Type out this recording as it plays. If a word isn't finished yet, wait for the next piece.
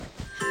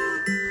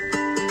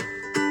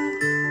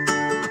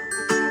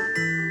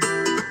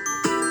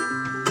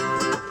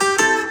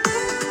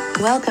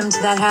Welcome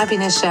to That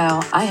Happiness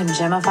Show. I am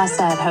Gemma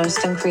Fawcett,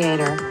 host and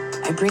creator.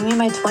 I bring you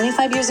my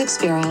 25 years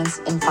experience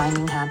in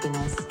finding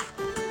happiness.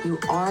 You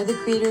are the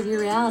creator of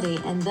your reality,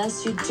 and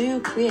thus you do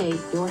create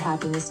your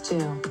happiness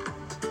too.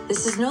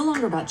 This is no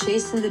longer about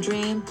chasing the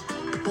dream,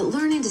 but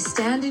learning to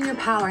stand in your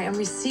power and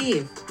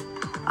receive.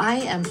 I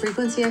am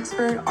frequency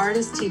expert,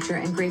 artist, teacher,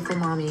 and grateful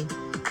mommy,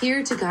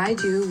 here to guide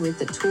you with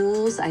the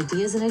tools,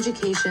 ideas, and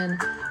education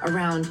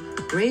around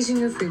raising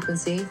your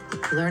frequency,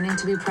 learning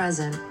to be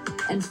present,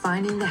 and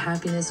finding the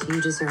happiness you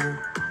deserve.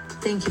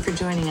 Thank you for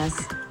joining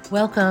us.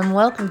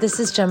 Welcome. This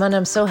is Gemma, and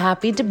I'm so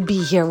happy to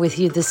be here with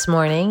you this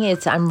morning.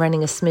 I'm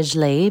running a smidge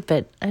late,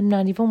 but I'm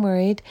not even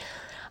worried.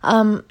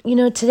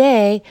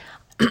 Today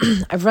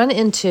I've run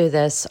into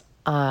this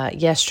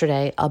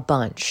yesterday a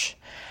bunch,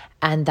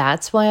 and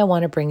that's why I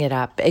want to bring it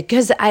up,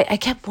 because I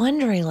kept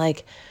wondering,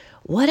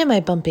 what am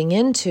I bumping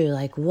into?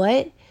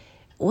 What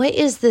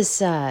is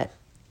this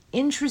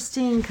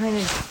interesting kind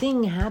of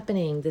thing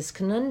happening, this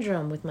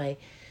conundrum with my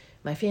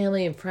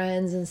family and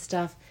friends and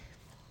stuff.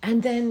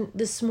 And then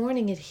this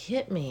morning it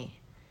hit me.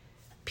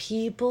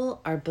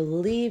 People are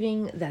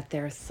believing that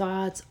their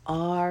thoughts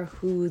are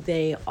who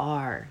they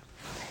are.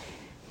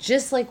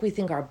 Just like we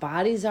think our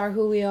bodies are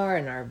who we are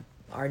and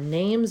our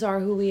names are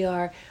who we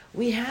are,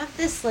 we have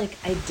this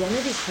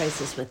identity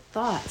crisis with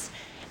thoughts.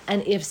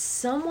 And if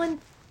someone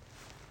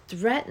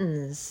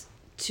threatens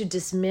to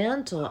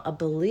dismantle a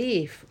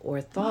belief or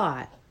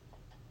thought,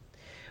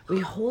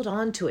 we hold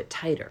on to it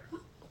tighter.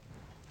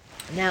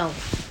 Now,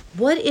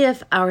 what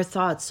if our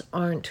thoughts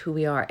aren't who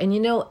we are?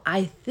 And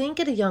I think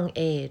at a young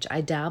age,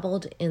 I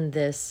dabbled in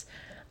this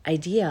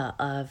idea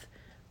of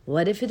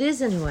what if it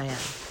isn't who I am?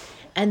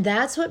 And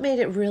that's what made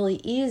it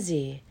really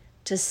easy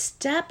to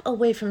step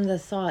away from the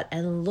thought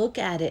and look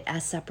at it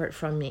as separate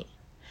from me.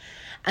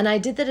 And I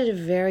did that at a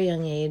very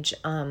young age.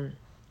 I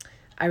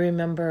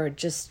remember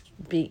just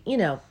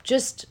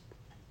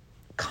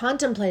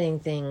contemplating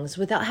things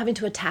without having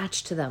to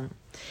attach to them.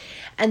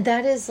 And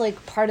that is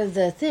part of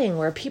the thing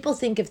where people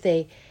think if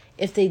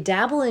they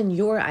dabble in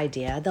your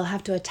idea, they'll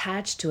have to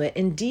attach to it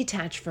and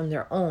detach from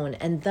their own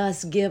and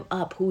thus give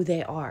up who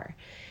they are.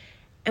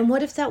 And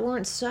what if that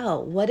weren't so?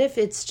 What if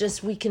it's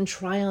just we can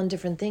try on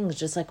different things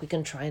just like we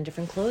can try on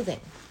different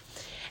clothing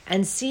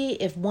and see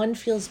if one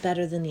feels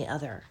better than the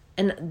other?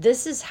 And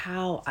this is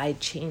how I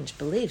change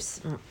beliefs,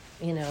 to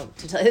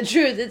tell you the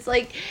truth.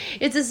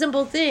 It's a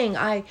simple thing.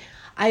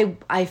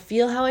 I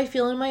feel how I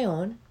feel in my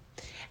own.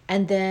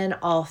 And then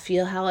I'll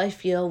feel how I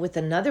feel with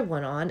another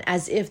one on,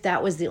 as if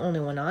that was the only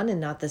one on and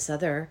not this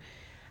other.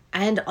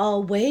 And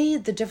I'll weigh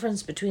the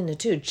difference between the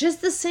two,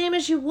 just the same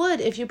as you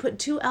would if you put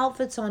two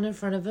outfits on in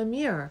front of a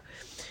mirror.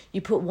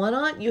 You put one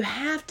on, you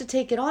have to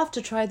take it off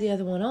to try the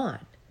other one on.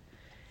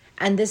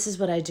 And this is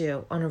what I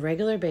do on a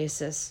regular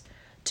basis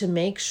to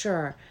make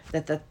sure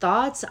that the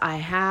thoughts I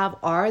have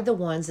are the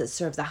ones that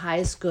serve the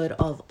highest good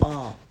of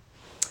all.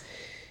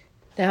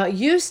 Now, it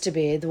used to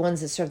be the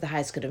ones that serve the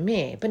highest good of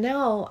me, but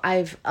now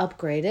I've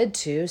upgraded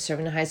to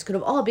serving the highest good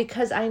of all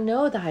because I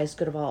know the highest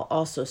good of all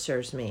also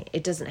serves me.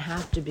 It doesn't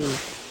have to be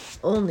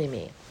only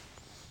me.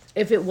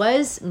 If it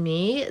was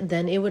me,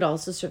 then it would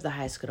also serve the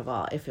highest good of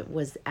all if it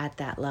was at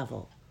that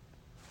level.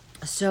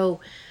 So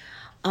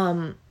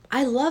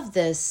I love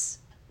this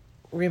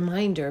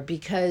reminder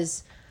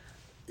because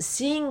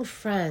seeing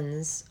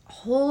friends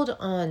hold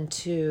on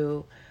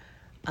to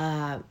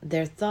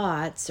their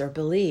thoughts or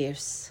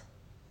beliefs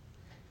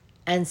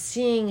and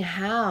seeing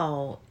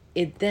how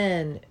it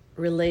then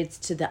relates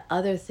to the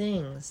other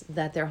things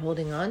that they're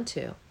holding on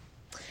to.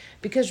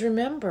 Because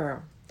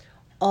remember,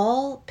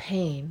 all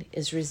pain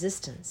is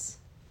resistance.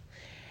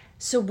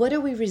 So what are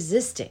we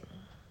resisting?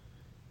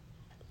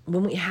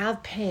 When we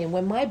have pain,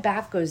 when my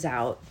back goes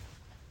out,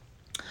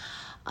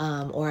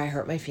 or I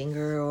hurt my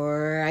finger,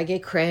 or I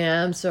get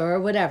cramps, or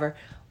whatever,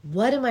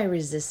 what am I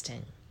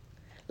resisting?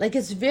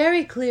 It's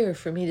very clear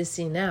for me to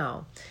see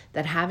now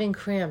that having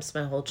cramps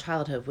my whole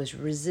childhood was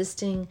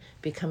resisting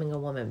becoming a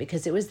woman,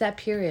 because it was that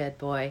period,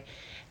 boy.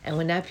 And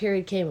when that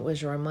period came, it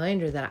was a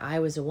reminder that I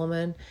was a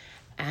woman,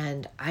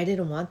 and I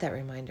didn't want that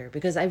reminder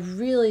because I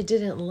really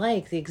didn't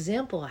like the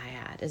example I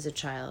had as a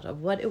child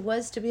of what it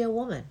was to be a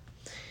woman.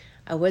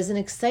 I wasn't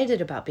excited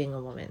about being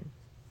a woman.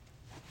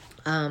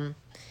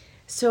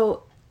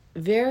 So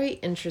very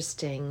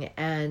interesting.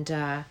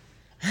 And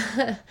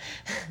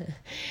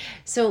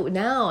so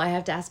now I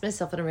have to ask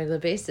myself on a regular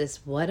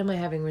basis, what am I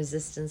having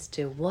resistance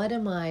to? What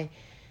am I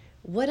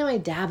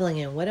dabbling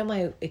in? What am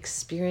I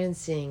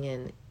experiencing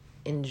and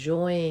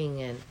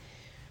enjoying and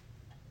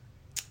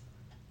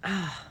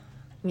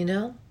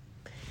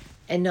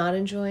and not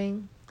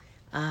enjoying?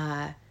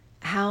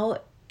 How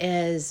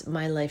is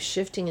my life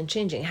shifting and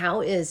changing?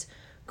 How is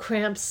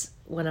cramps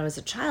when I was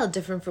a child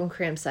different from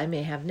cramps I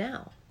may have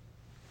now?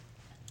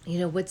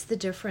 What's the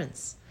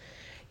difference?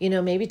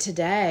 Maybe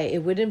today it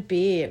wouldn't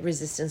be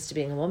resistance to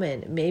being a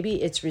woman.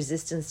 Maybe it's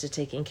resistance to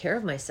taking care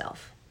of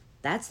myself.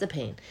 That's the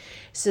pain.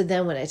 So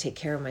then when I take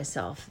care of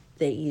myself,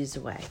 they ease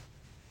away.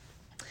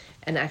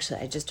 And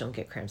actually, I just don't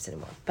get cramps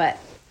anymore. But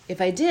if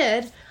I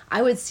did,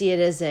 I would see it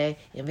as an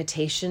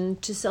invitation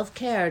to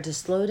self-care, to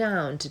slow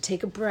down, to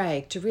take a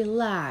break, to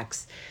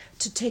relax,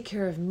 to take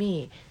care of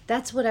me.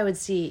 That's what I would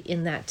see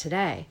in that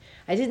today.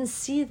 I didn't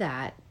see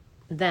that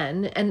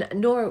then, and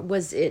nor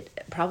was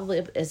it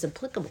probably as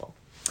applicable.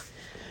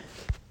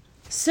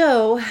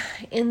 So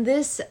in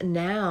this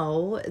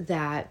now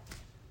that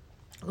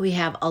we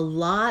have a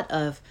lot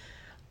of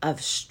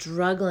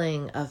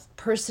struggling, of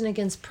person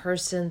against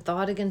person,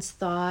 thought against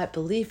thought,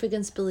 belief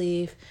against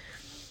belief,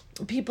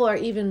 people are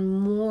even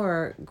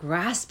more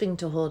grasping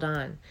to hold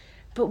on.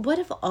 But what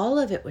if all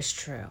of it was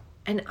true?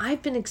 And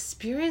I've been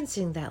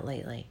experiencing that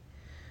lately.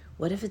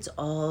 What if it's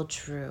all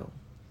true?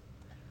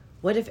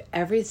 What if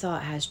every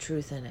thought has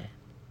truth in it?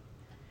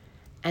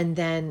 And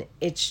then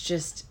it's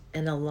just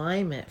an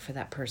alignment for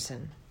that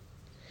person.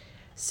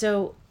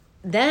 So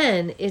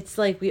then it's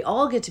like we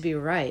all get to be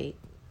right.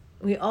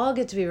 We all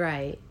get to be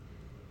right.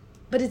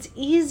 But it's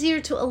easier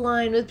to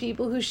align with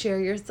people who share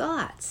your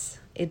thoughts.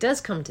 It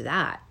does come to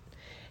that.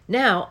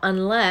 Now,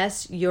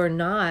 unless you're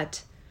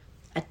not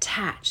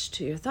attached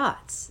to your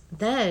thoughts,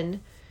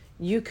 then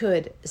you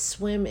could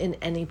swim in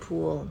any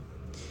pool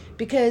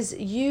because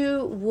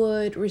you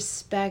would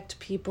respect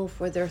people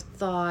for their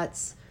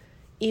thoughts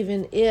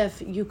even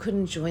if you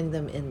couldn't join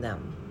them in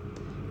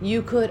them.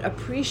 You could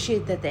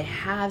appreciate that they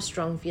have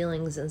strong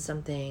feelings in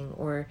something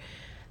or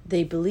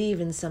they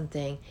believe in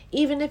something,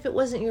 even if it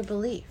wasn't your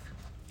belief.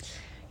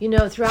 You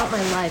know, throughout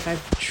my life,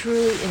 I've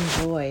truly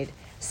enjoyed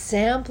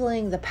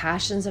sampling the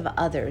passions of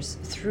others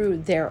through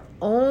their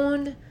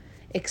own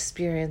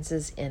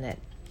experiences in it.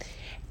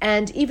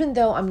 And even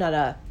though I'm not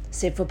a,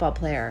 say, football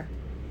player,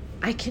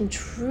 I can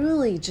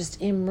truly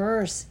just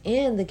immerse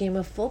in the game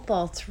of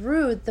football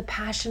through the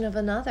passion of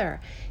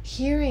another,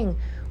 hearing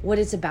what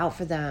it's about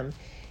for them,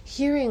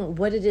 hearing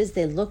what it is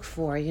they look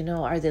for. You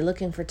know, are they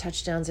looking for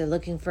touchdowns? They're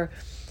looking for,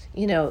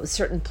 you know,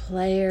 certain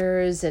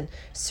players and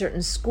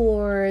certain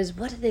scores.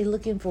 What are they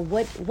looking for?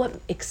 What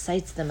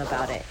excites them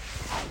about it?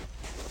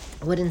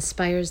 What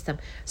inspires them?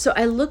 So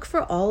I look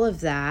for all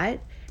of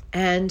that,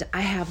 and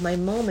I have my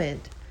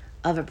moment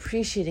of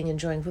appreciating,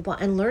 enjoying football,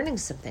 and learning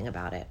something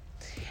about it.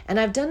 And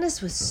I've done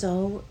this with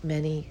so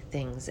many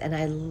things, and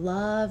I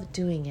love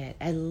doing it.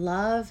 I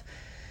love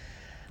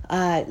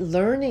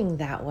learning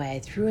that way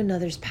through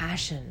another's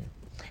passion.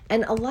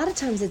 And a lot of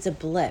times it's a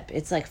blip.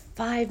 It's like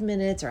 5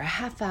 minutes or a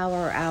half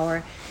hour or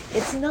hour.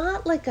 It's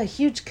not like a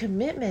huge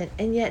commitment.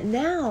 And yet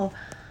now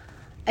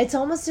it's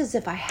almost as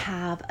if I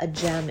have a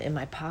gem in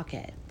my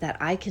pocket that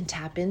I can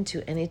tap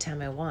into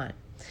anytime I want.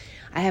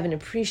 I have an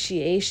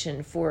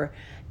appreciation for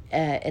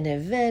an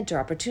event or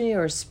opportunity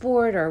or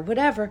sport or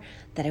whatever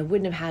that I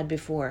wouldn't have had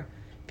before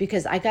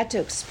because I got to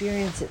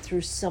experience it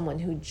through someone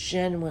who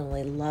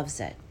genuinely loves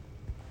it.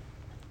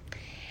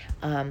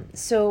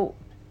 So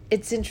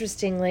it's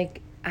interesting,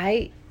 like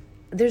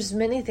there's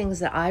many things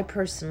that I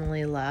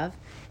personally love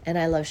and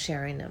I love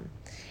sharing them.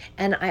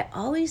 And I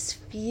always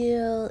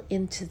feel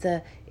into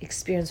the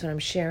experience when I'm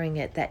sharing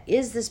it that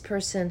is this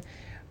person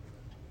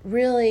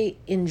really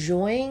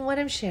enjoying what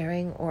I'm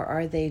sharing or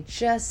are they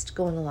just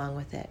going along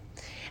with it?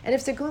 And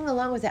if they're going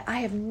along with it, I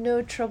have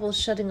no trouble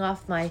shutting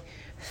off my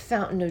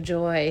fountain of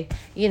joy,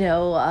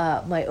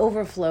 my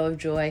overflow of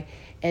joy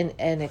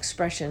and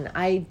expression.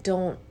 I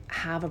don't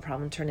have a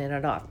problem turning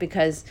it off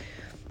because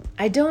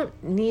I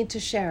don't need to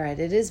share it.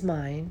 It is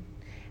mine.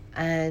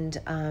 And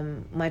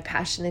my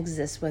passion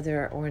exists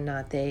whether or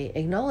not they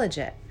acknowledge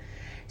it.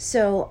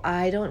 So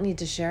I don't need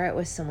to share it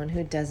with someone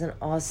who doesn't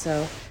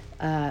also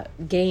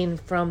gain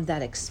from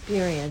that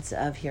experience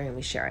of hearing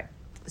me share it.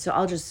 So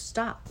I'll just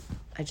stop.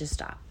 I just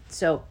stop.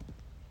 So,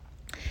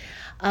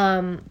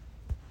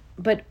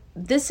 but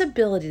this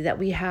ability that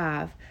we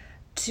have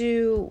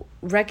to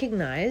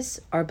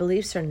recognize our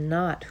beliefs are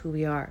not who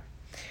we are,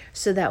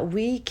 so that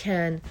we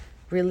can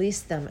release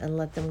them and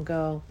let them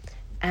go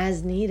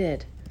as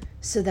needed,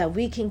 so that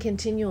we can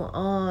continue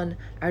on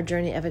our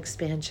journey of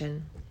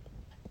expansion.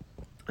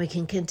 We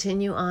can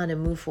continue on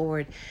and move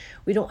forward.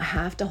 We don't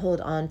have to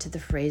hold on to the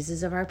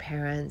phrases of our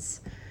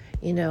parents,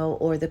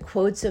 or the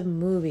quotes of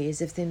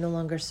movies if they no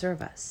longer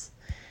serve us.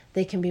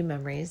 They can be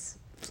memories.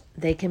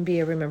 They can be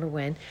a remember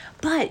when.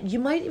 But you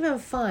might even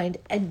find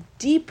a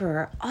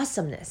deeper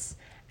awesomeness.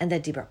 And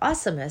that deeper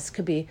awesomeness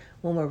could be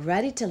when we're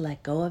ready to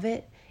let go of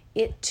it,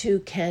 it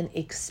too can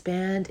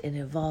expand and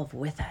evolve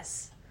with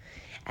us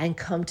and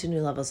come to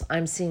new levels.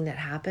 I'm seeing that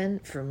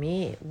happen for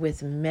me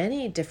with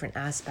many different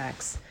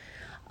aspects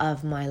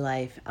of my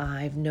life.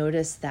 I've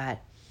noticed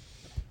that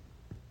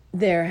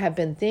there have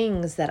been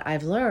things that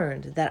I've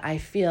learned that I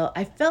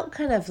felt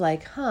kind of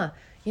like,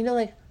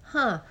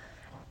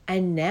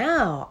 And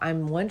now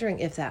I'm wondering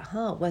if that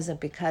wasn't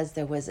because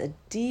there was a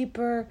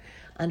deeper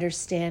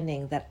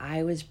understanding that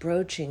I was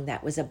broaching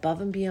that was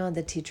above and beyond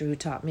the teacher who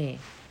taught me.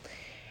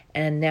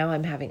 And now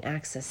I'm having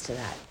access to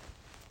that.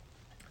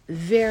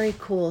 Very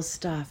cool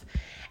stuff.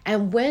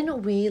 And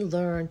when we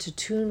learn to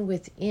tune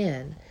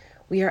within,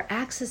 we are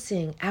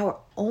accessing our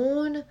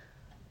own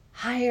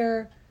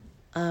higher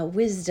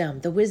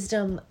wisdom, the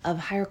wisdom of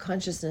higher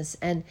consciousness.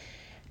 And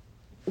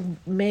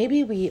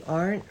maybe we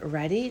aren't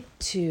ready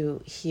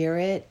to hear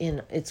it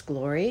in its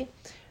glory,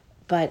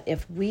 but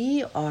if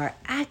we are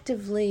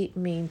actively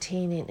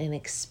maintaining an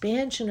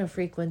expansion of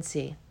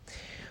frequency,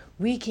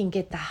 we can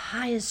get the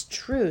highest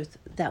truth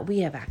that we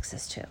have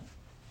access to.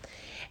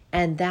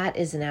 And that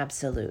is an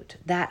absolute.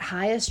 That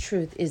highest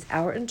truth is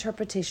our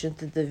interpretation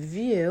through the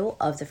view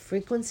of the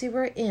frequency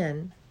we're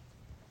in,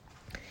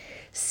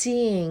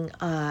 seeing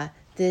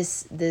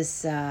this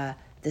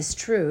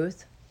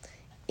truth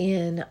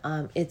in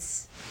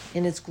its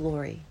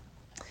glory.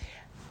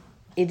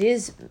 It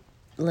is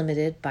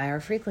limited by our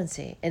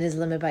frequency. It is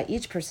limited by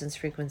each person's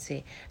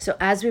frequency. So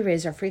as we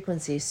raise our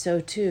frequency,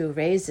 so too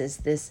raises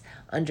this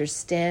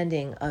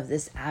understanding of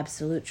this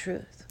absolute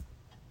truth.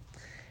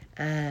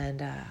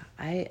 And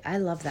I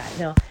love that.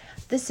 Now,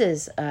 this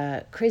is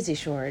crazy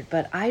short,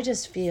 but I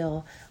just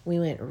feel we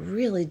went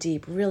really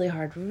deep, really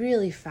hard,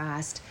 really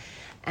fast.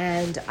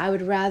 And I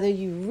would rather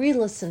you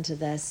re-listen to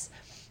this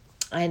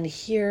and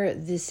hear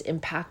this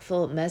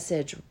impactful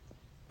message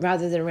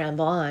rather than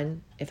ramble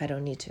on if I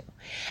don't need to.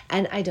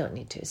 And I don't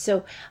need to.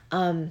 So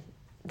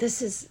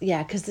this is,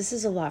 because this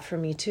is a lot for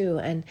me too.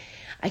 And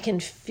I can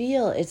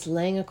feel it's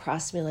laying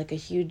across me like a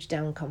huge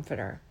down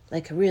comforter,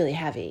 like really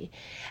heavy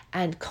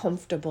and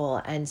comfortable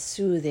and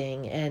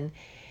soothing. And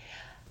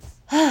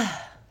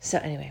so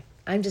anyway,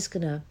 I'm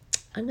going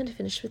to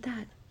finish with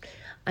that.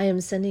 I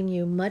am sending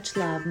you much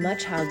love,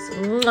 much hugs.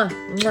 Mwah,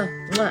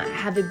 mwah, mwah.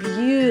 Have a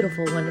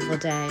beautiful, wonderful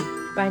day.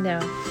 Bye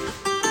now.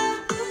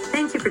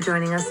 Thank you for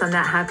joining us on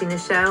That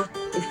Happiness Show.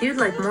 If you'd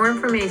like more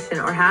information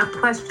or have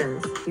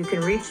questions, you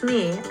can reach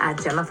me at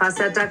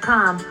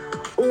GemmaFawcett.com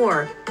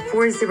or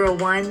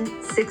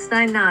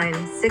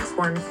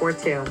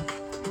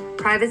 401-699-6142.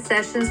 Private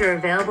sessions are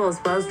available as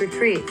well as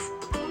retreats.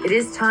 It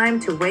is time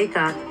to wake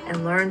up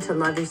and learn to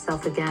love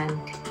yourself again.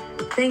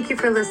 Thank you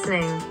for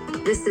listening.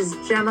 This is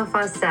Gemma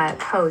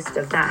Fawcett, host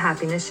of That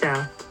Happiness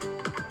Show.